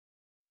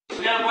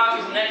gotta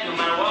watch his neck no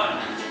matter what.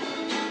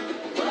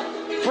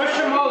 Push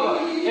him over.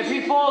 If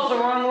he falls the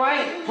wrong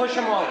way, push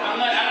him over. I'm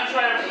gonna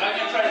try to.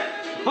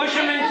 Push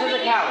him into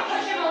the couch.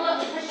 Push him a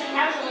little, push the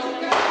couch a little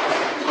bit.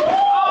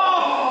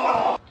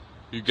 Oh!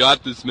 You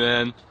got this,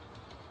 man.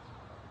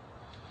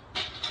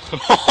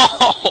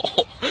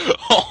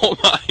 Oh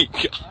my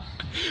god.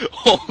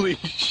 Holy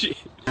shit.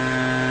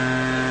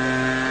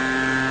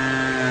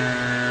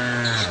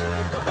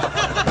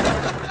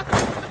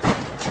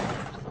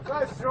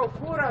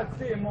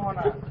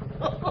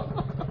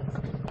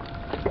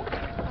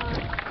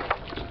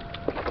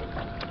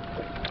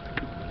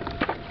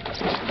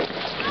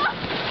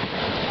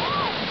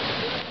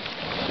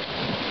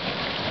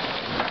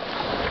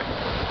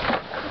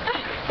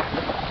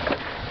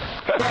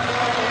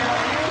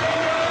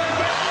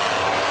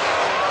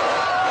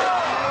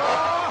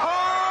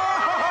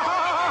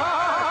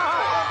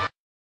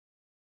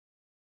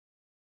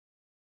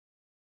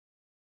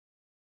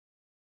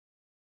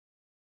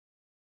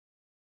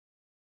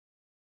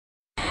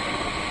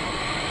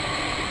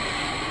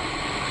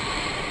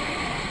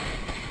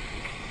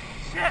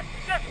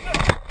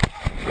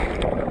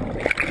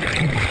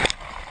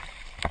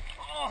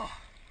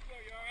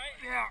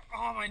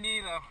 Oh, my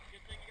knee though.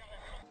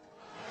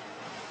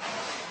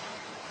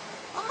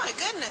 Oh my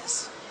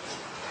goodness.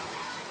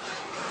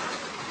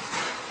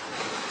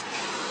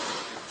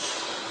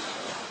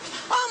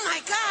 Oh my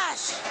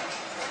gosh.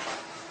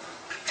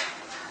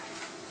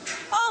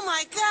 Oh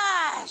my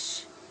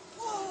gosh.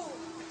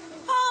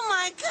 Oh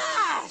my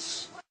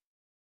gosh.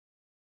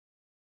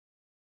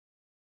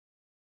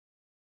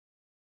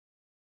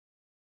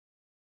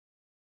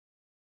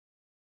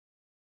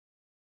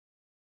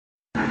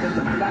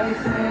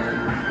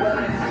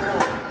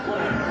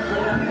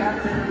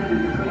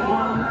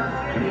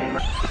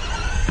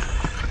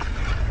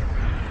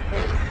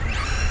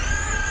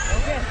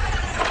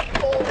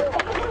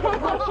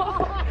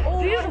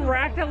 Did you just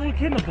rack that little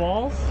kid in the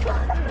balls?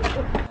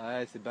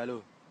 Ouais, c'est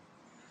ballot.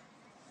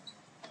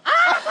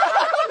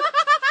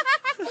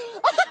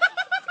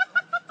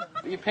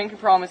 You pinky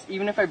promise,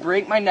 even if I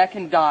break my neck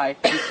and die,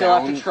 you still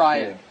have to try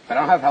it. I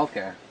don't have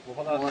healthcare.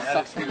 Well, it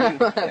sucks for you.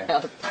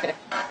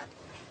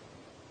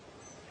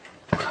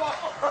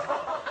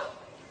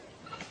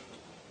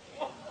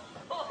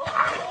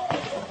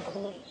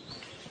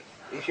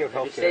 You should have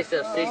healthcare. Stay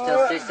still, stay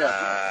still, stay still.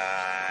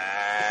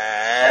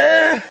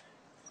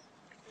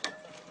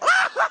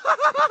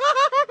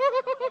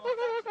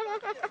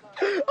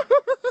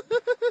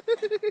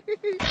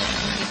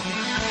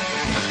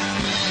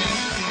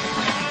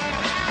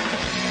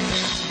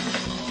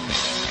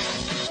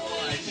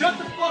 Shut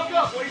the fuck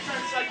up! Why are you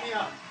trying to psych me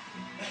up?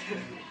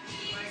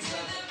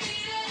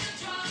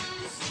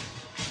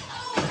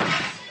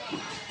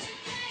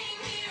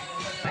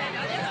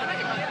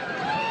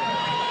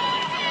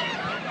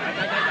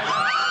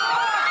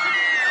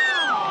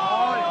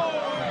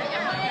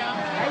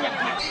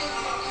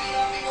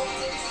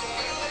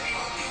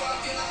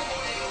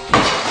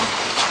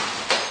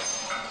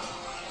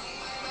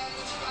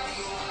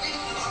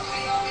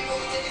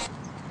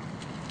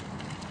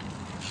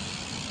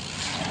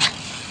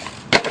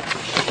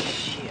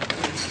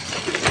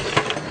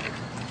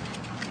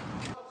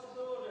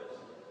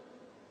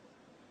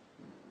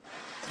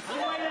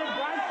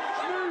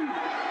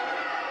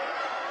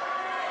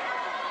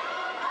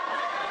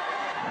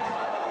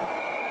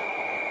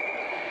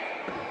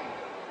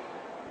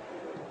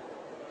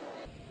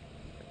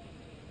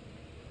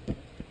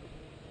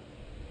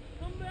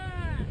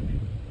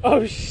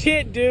 Oh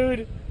shit, dude.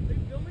 Are you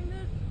filming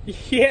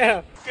this?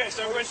 Yeah. Okay,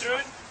 so we're going through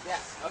it? Yeah,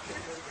 okay.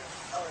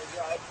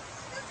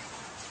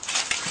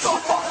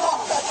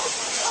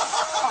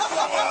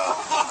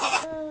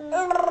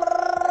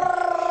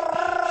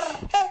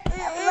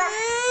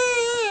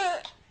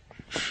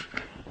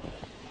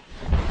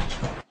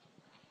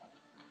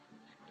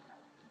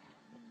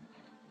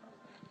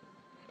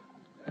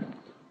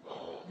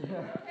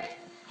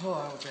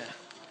 Oh, okay.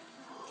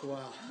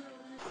 Wow.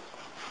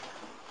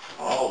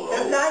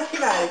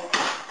 Dankjewel.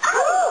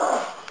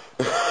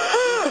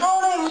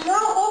 Oh, je moet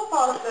wel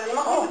oppassen. Je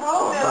mag niet het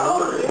hoofd in de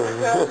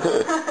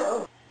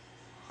ogen.